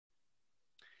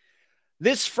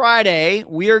This Friday,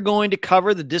 we are going to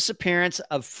cover the disappearance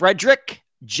of Fredrick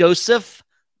Joseph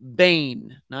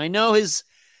Boehm. Now, I know his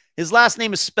last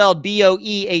name is spelled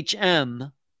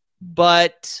Boehm,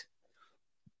 but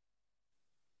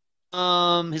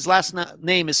his last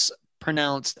name is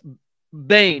pronounced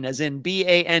Bane, as in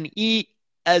Bane,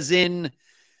 as in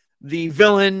the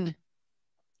villain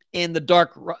in the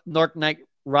Dark Knight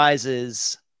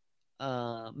Rises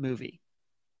movie.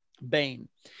 Bane.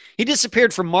 He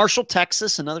disappeared from Marshall,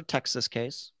 Texas, another Texas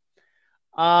case,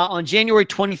 on January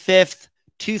 25th,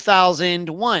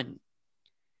 2001.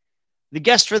 The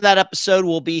guest for that episode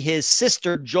will be his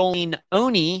sister, Jolene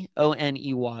Oney,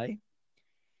 O-N-E-Y.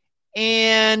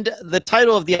 And the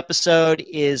title of the episode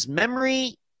is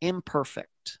Memory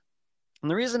Imperfect. And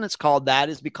the reason it's called that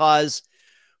is because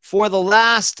for the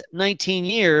last 19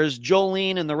 years,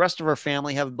 Jolene and the rest of her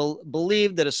family have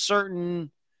believed that a certain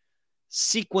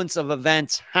sequence of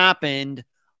events happened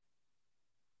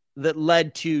that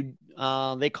led to,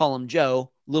 they call him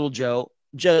Joe, little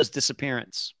Joe's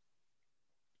disappearance.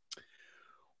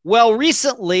 Well,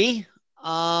 recently,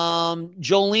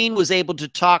 Jolene was able to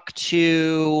talk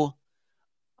to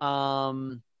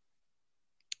 3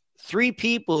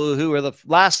 people who were the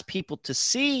last people to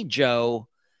see Joe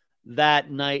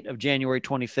that night of January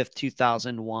 25th,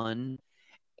 2001.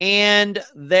 And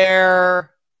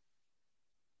their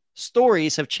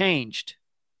stories have changed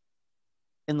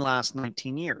in the last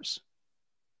 19 years.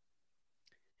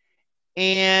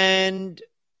 And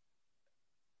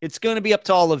it's going to be up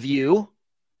to all of you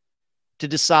to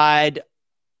decide,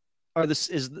 are the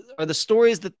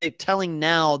stories that they're telling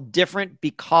now different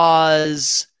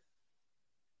because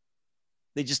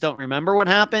they just don't remember what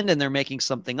happened and they're making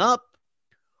something up?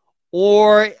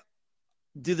 Or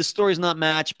do the stories not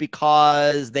match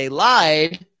because they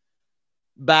lied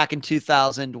back in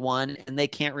 2001 and they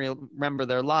can't remember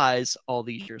their lies all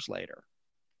these years later?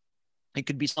 It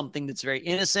could be something that's very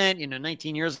innocent.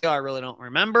 19 years ago, I really don't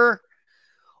remember.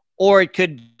 Or it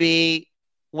could be,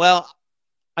 well,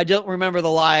 I don't remember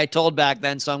the lie I told back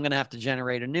then, so I'm going to have to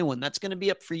generate a new one. That's going to be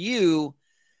up for you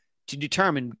to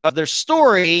determine. But their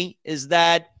story is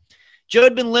that Joe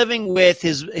had been living with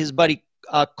his buddy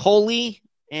Coley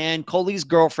and Coley's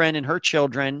girlfriend and her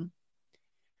children.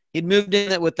 He'd moved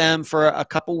in with them for a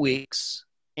couple weeks,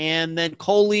 and then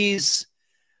Coley's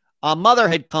mother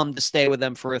had come to stay with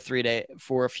them for a few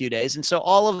days, and so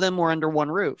all of them were under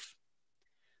one roof.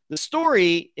 The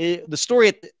story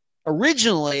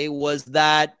originally was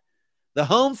that the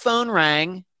home phone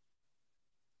rang.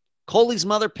 Coley's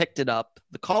mother picked it up.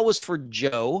 The call was for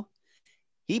Joe.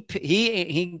 He got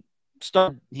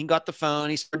the phone.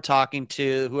 He started talking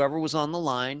to whoever was on the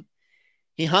line.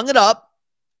 He hung it up,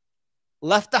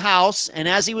 left the house, and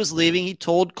as he was leaving, he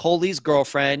told Coley's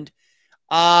girlfriend,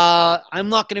 I'm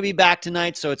not going to be back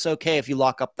tonight, so it's okay if you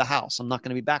lock up the house. I'm not going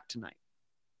to be back tonight.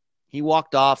 He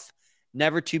walked off,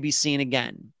 never to be seen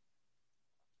again.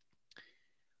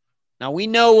 Now, we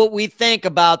know what we think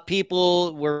about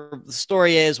people where the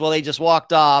story is, well, they just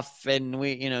walked off and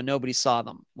nobody saw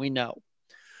them. We know.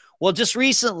 Well, just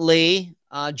recently,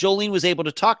 Jolene was able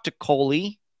to talk to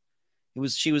Coley.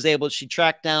 She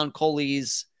tracked down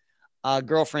Coley's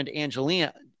girlfriend,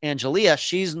 Angelia.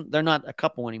 They're not a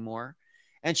couple anymore.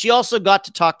 And she also got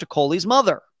to talk to Coley's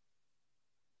mother.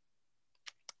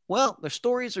 Well, their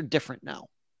stories are different now.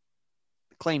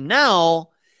 The claim now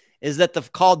is that the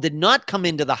call did not come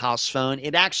into the house phone.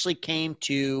 It actually came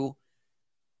to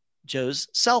Joe's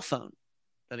cell phone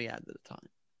that he had at the time.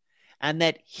 And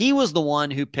that he was the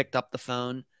one who picked up the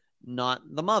phone, not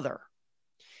the mother.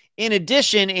 In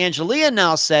addition, Angelia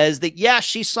now says that, yeah,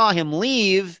 she saw him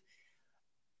leave.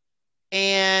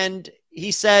 And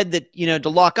he said that, to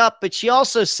lock up. But she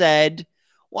also said,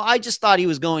 well, I just thought he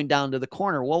was going down to the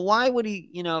corner. Well, why would he,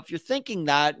 if you're thinking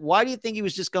that, why do you think he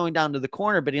was just going down to the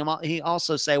corner? But he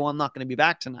also say, well, I'm not going to be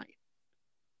back tonight.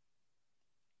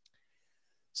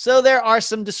 So there are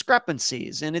some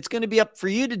discrepancies, and it's going to be up for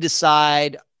you to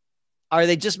decide, are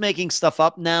they just making stuff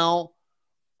up now?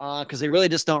 Because they really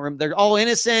just don't remember. They're all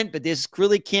innocent, but they just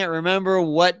really can't remember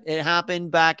what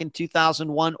happened back in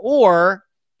 2001, or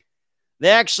they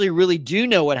actually really do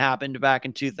know what happened back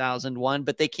in 2001,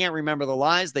 but they can't remember the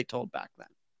lies they told back then.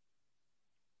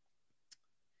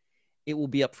 It will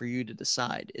be up for you to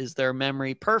decide. Is their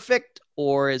memory perfect,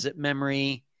 or is it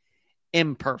memory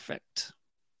imperfect?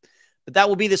 But that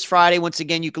will be this Friday. Once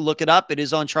again, you can look it up. It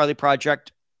is on Charlie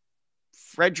Project.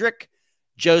 Fredrick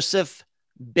Joseph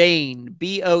Boehm,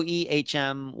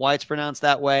 Boehm. Why it's pronounced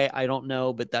that way, I don't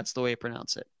know, but that's the way I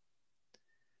pronounce it.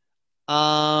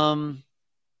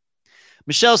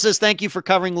 Michelle says, thank you for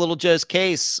covering Little Joe's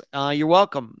case. You're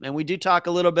welcome. And we do talk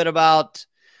a little bit about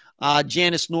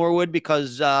Janice Norwood,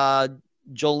 because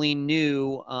Jolene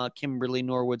knew Kimberly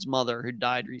Norwood's mother, who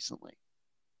died recently.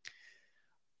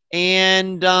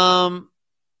 And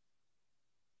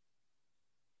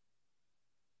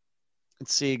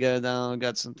let's see, go down.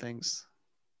 Got some things.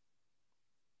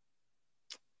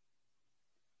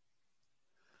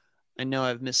 I know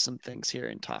I've missed some things here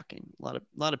in talking. A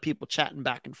lot of people chatting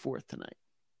back and forth tonight.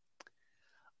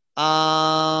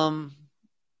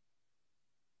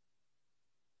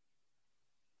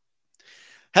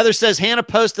 Heather says Hannah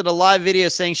posted a live video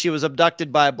saying she was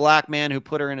abducted by a black man who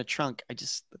put her in a trunk. That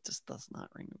just does not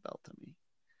ring a bell to me.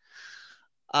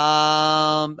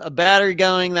 A battery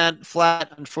going that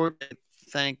flat. Unfortunately,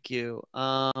 thank you.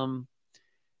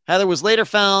 Heather was later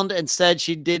found and said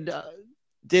she did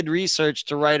research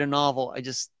to write a novel.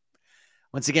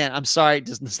 Once again, I'm sorry, it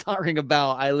does not ring a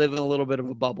bell. I live in a little bit of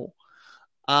a bubble.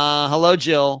 Hello,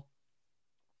 Jill.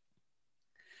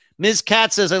 Ms.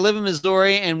 Cat says, I live in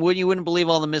Missouri, and you wouldn't believe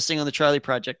all the missing on the Charlie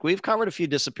Project. We've covered a few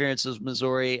disappearances in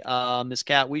Missouri, Ms.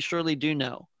 Cat. We surely do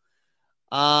know.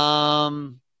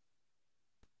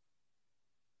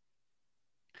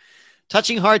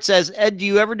 Touching Heart says, Ed, do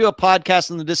you ever do a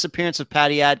podcast on the disappearance of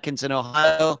Patty Adkins in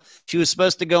Ohio? She was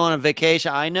supposed to go on a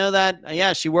vacation. I know that.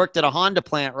 Yeah, she worked at a Honda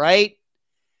plant, right?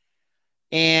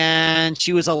 And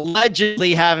she was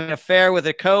allegedly having an affair with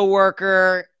a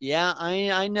coworker. Yeah,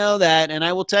 I know that. And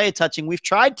I will tell you, Touching, we've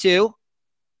tried to.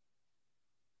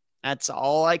 That's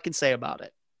all I can say about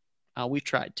it. We've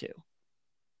tried to.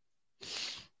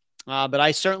 But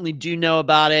I certainly do know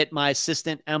about it. My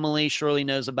assistant, Emily, surely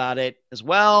knows about it as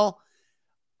well.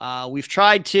 We've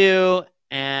tried to,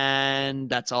 and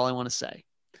that's all I want to say.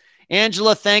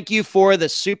 Angela, thank you for the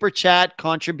super chat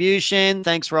contribution.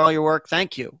 Thanks for all your work.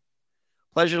 Thank you.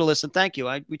 Pleasure to listen. Thank you.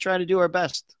 We try to do our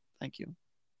best. Thank you.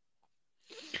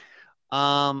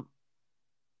 Yeah,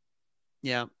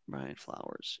 Brian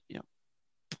Flowers. Yeah.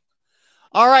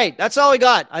 All right, that's all we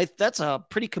got. That's a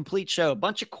pretty complete show. A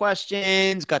bunch of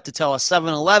questions. Got to tell a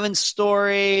 7-Eleven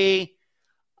story.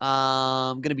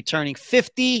 I'm going to be turning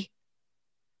 50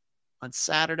 on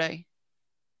Saturday.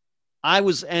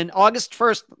 And August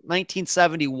 1st,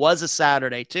 1970 was a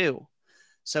Saturday too.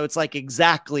 So it's like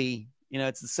exactly,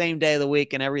 it's the same day of the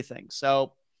week and everything.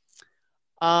 So,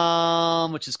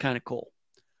 which is kind of cool.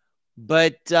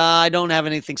 But I don't have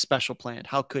anything special planned.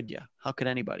 How could you? How could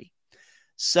anybody?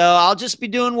 So I'll just be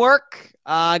doing work.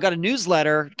 I got a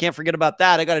newsletter. Can't forget about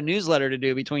that. I got a newsletter to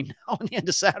do between now and the end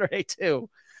of Saturday too.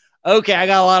 Okay, I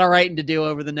got a lot of writing to do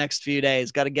over the next few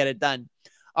days. Got to get it done.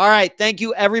 All right. Thank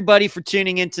you, everybody, for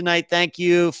tuning in tonight. Thank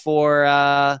you for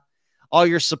all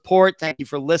your support. Thank you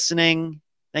for listening.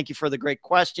 Thank you for the great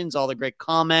questions, all the great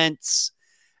comments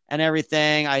and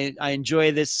everything. I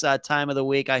enjoy this time of the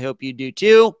week. I hope you do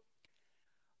too.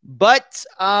 But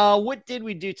what did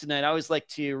we do tonight? I always like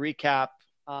to recap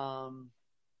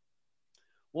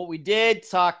what we did.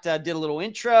 Did a little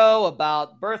intro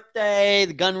about birthday,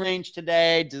 the gun range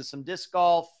today, did some disc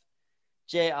golf,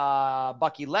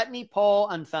 Bucky Letney poll,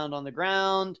 Unfound on the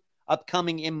Ground,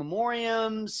 upcoming in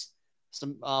memoriams,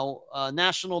 some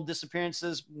national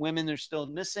disappearances, women are still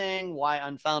missing, why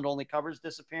Unfound only covers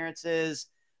disappearances,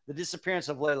 the disappearance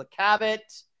of Layla Cabot,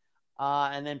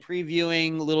 and then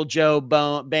previewing Little Joe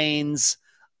Bain's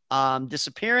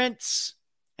disappearance,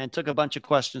 and took a bunch of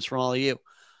questions from all of you.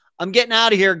 I'm getting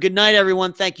out of here. Good night,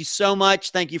 everyone. Thank you so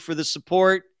much. Thank you for the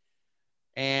support.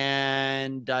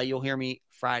 And you'll hear me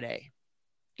Friday.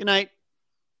 Good night.